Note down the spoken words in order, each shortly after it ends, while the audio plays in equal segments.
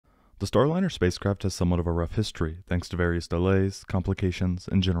The Starliner spacecraft has somewhat of a rough history, thanks to various delays, complications,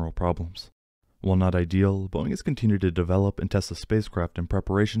 and general problems. While not ideal, Boeing has continued to develop and test the spacecraft in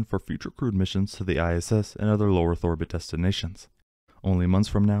preparation for future crewed missions to the ISS and other low Earth orbit destinations. Only months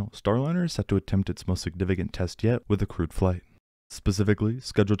from now, Starliner is set to attempt its most significant test yet with a crewed flight. Specifically,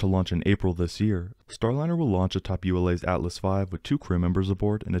 scheduled to launch in April this year, Starliner will launch atop ULA's Atlas V with 2 crew members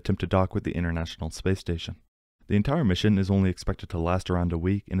aboard and attempt to dock with the International Space Station. The entire mission is only expected to last around a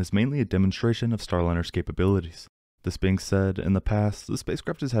week and is mainly a demonstration of Starliner's capabilities. This being said, in the past, the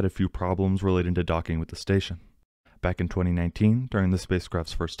spacecraft has had a few problems relating to docking with the station. Back in 2019, during the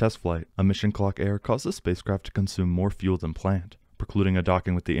spacecraft's first test flight, a mission clock error caused the spacecraft to consume more fuel than planned, precluding a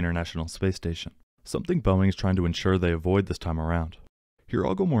docking with the International Space Station, something Boeing is trying to ensure they avoid this time around. Here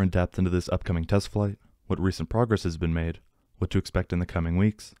I'll go more in depth into this upcoming test flight, what recent progress has been made, what to expect in the coming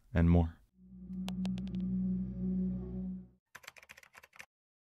weeks, and more.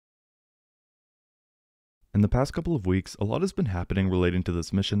 In the past couple of weeks, a lot has been happening relating to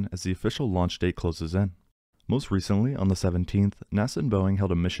this mission as the official launch date closes in. Most recently, on the 17th, NASA and Boeing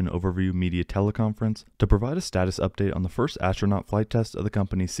held a mission overview media teleconference to provide a status update on the first astronaut flight test of the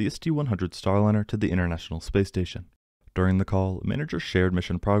company's CST-100 Starliner to the International Space Station. During the call, managers shared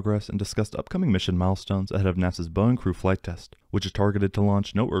mission progress and discussed upcoming mission milestones ahead of NASA's Boeing crew flight test, which is targeted to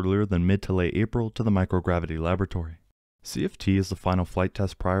launch no earlier than mid to late April to the microgravity laboratory. CFT is the final flight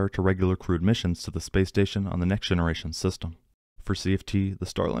test prior to regular crewed missions to the space station on the next generation system. For CFT, the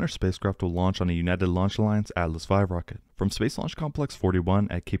Starliner spacecraft will launch on a United Launch Alliance Atlas V rocket from Space Launch Complex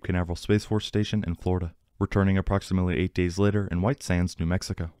 41 at Cape Canaveral Space Force Station in Florida, returning approximately 8 days later in White Sands, New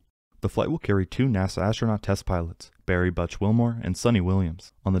Mexico. The flight will carry 2 NASA astronaut test pilots, Barry Butch Wilmore and Sonny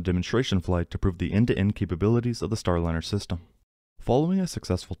Williams, on the demonstration flight to prove the end-to-end capabilities of the Starliner system. Following a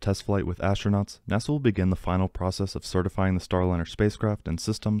successful test flight with astronauts, NASA will begin the final process of certifying the Starliner spacecraft and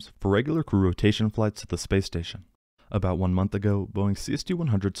systems for regular crew rotation flights to the space station. About 1 month ago, Boeing's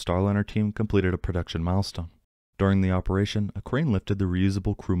CST-100 Starliner team completed a production milestone. During the operation, a crane lifted the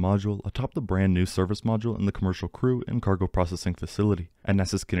reusable crew module atop the brand new service module in the Commercial Crew and Cargo Processing Facility at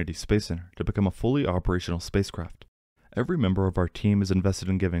NASA's Kennedy Space Center to become a fully operational spacecraft. Every member of our team is invested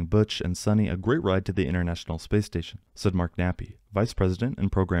in giving Butch and Sonny a great ride to the International Space Station, said Mark Nappy, Vice President and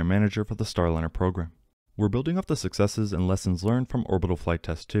Program Manager for the Starliner program. We're building off the successes and lessons learned from Orbital Flight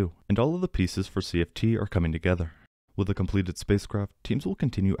Test 2, and all of the pieces for CFT are coming together. With a completed spacecraft, teams will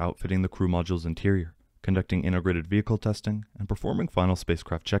continue outfitting the crew module's interior, conducting integrated vehicle testing, and performing final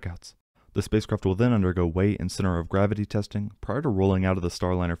spacecraft checkouts. The spacecraft will then undergo weight and center of gravity testing prior to rolling out of the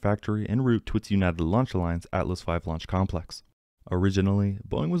Starliner factory en route to its United Launch Alliance Atlas V launch complex. Originally,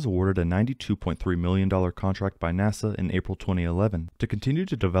 Boeing was awarded a $92.3 million contract by NASA in April 2011 to continue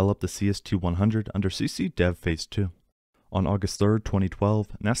to develop the CST-100 under CC Dev Phase 2. On August 3, 2012,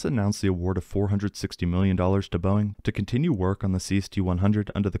 NASA announced the award of $460 million to Boeing to continue work on the CST-100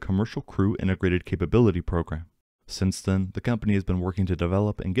 under the Commercial Crew Integrated Capability Program. Since then, the company has been working to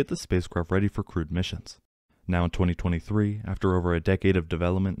develop and get the spacecraft ready for crewed missions. Now in 2023, after over a decade of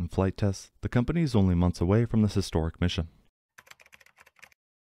development and flight tests, the company is only months away from this historic mission.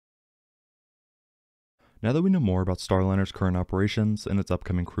 Now that we know more about Starliner's current operations and its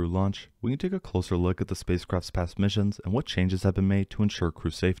upcoming crew launch, we can take a closer look at the spacecraft's past missions and what changes have been made to ensure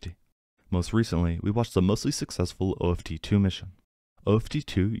crew safety. Most recently, we watched the mostly successful OFT-2 mission.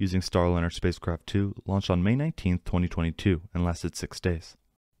 OFT-2, using Starliner Spacecraft 2, launched on May 19, 2022 and lasted 6 days.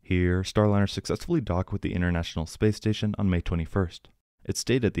 Here, Starliner successfully docked with the International Space Station on May 21st. It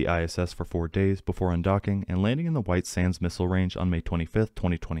stayed at the ISS for 4 days before undocking and landing in the White Sands Missile Range on May 25,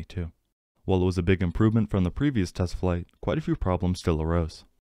 2022. While it was a big improvement from the previous test flight, quite a few problems still arose.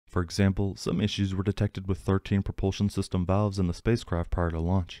 For example, some issues were detected with 13 propulsion system valves in the spacecraft prior to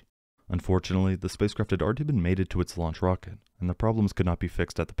launch. Unfortunately, the spacecraft had already been mated to its launch rocket, and the problems could not be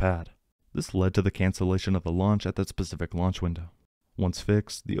fixed at the pad. This led to the cancellation of the launch at that specific launch window. Once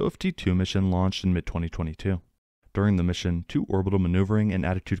fixed, the OFT-2 mission launched in mid-2022. During the mission, 2 orbital maneuvering and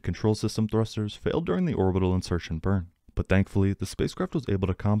attitude control system thrusters failed during the orbital insertion burn, but thankfully, the spacecraft was able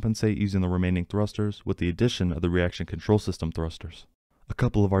to compensate using the remaining thrusters with the addition of the reaction control system thrusters. A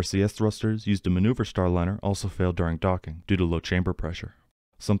couple of RCS thrusters used to maneuver Starliner also failed during docking due to low chamber pressure.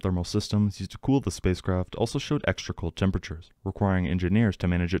 Some thermal systems used to cool the spacecraft also showed extra cold temperatures, requiring engineers to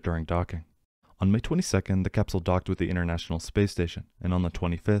manage it during docking. On May 22nd, the capsule docked with the International Space Station, and on the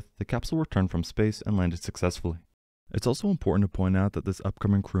 25th, the capsule returned from space and landed successfully. It's also important to point out that this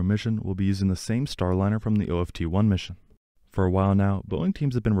upcoming crew mission will be using the same Starliner from the OFT-1 mission. For a while now, Boeing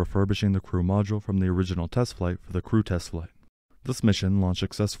teams have been refurbishing the crew module from the original test flight for the crew test flight. This mission launched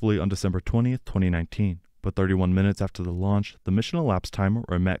successfully on December 20th, 2019, but 31 minutes after the launch, the mission elapsed timer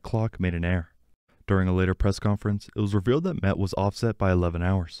or MET clock made an error. During a later press conference, it was revealed that MET was offset by 11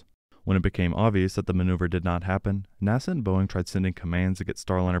 hours. When it became obvious that the maneuver did not happen, NASA and Boeing tried sending commands to get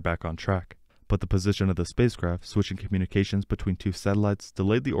Starliner back on track, but the position of the spacecraft switching communications between two satellites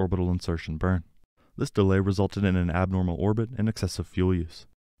delayed the orbital insertion burn. This delay resulted in an abnormal orbit and excessive fuel use.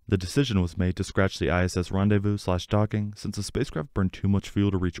 The decision was made to scratch the ISS rendezvous/docking since the spacecraft burned too much fuel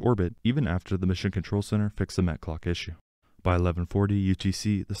to reach orbit even after the Mission Control Center fixed the MET clock issue. By 11:40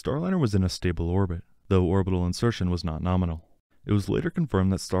 UTC, the Starliner was in a stable orbit, though orbital insertion was not nominal. It was later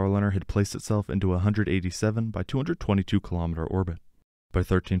confirmed that Starliner had placed itself into a 187 by 222 kilometer orbit. By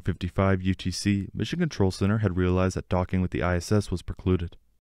 13:55 UTC, Mission Control Center had realized that docking with the ISS was precluded.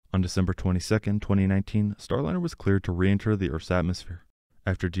 On December 22, 2019, Starliner was cleared to re-enter the Earth's atmosphere.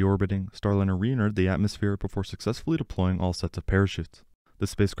 After deorbiting, Starliner re-entered the atmosphere before successfully deploying all sets of parachutes. The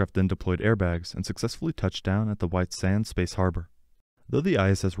spacecraft then deployed airbags and successfully touched down at the White Sands Space Harbor. Though the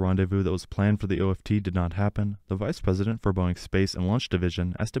ISS rendezvous that was planned for the OFT did not happen, the Vice President for Boeing's Space and Launch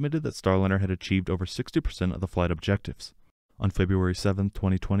Division estimated that Starliner had achieved over 60% of the flight objectives. On February 7,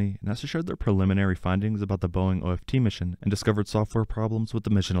 2020, NASA shared their preliminary findings about the Boeing OFT mission and discovered software problems with the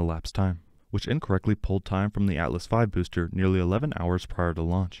mission elapsed time, which incorrectly pulled time from the Atlas V booster nearly 11 hours prior to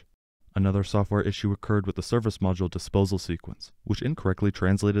launch. Another software issue occurred with the service module disposal sequence, which incorrectly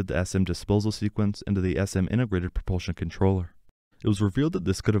translated the SM disposal sequence into the SM integrated propulsion controller. It was revealed that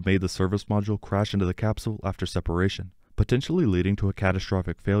this could have made the service module crash into the capsule after separation, potentially leading to a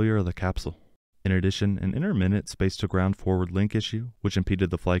catastrophic failure of the capsule. In addition, an intermittent space-to-ground forward link issue, which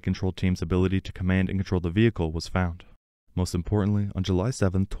impeded the flight control team's ability to command and control the vehicle, was found. Most importantly, on July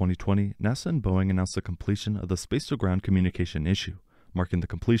 7, 2020, NASA and Boeing announced the completion of the space-to-ground communication issue, marking the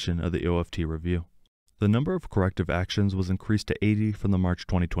completion of the OFT review. The number of corrective actions was increased to 80 from the March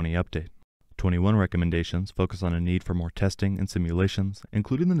 2020 update. 21 recommendations focus on a need for more testing and simulations,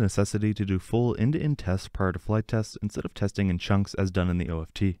 including the necessity to do full end-to-end tests prior to flight tests instead of testing in chunks as done in the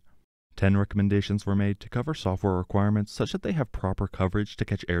OFT. 10 recommendations were made to cover software requirements such that they have proper coverage to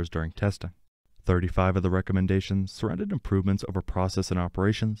catch errors during testing. 35 of the recommendations surrounded improvements over process and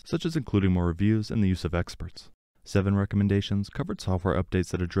operations, such as including more reviews and the use of experts. 7 recommendations covered software updates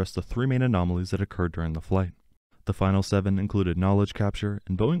that addressed the 3 main anomalies that occurred during the flight. The final 7 included knowledge capture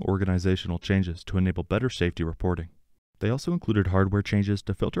and Boeing organizational changes to enable better safety reporting. They also included hardware changes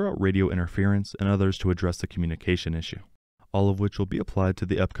to filter out radio interference and others to address the communication issue, all of which will be applied to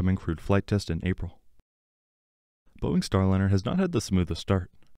the upcoming crewed flight test in April. Boeing Starliner has not had the smoothest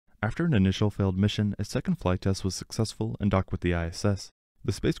start. After an initial failed mission, a second flight test was successful and docked with the ISS.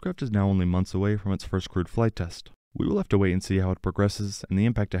 The spacecraft is now only months away from its first crewed flight test. We will have to wait and see how it progresses and the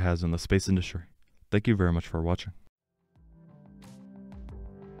impact it has on the space industry. Thank you very much for watching.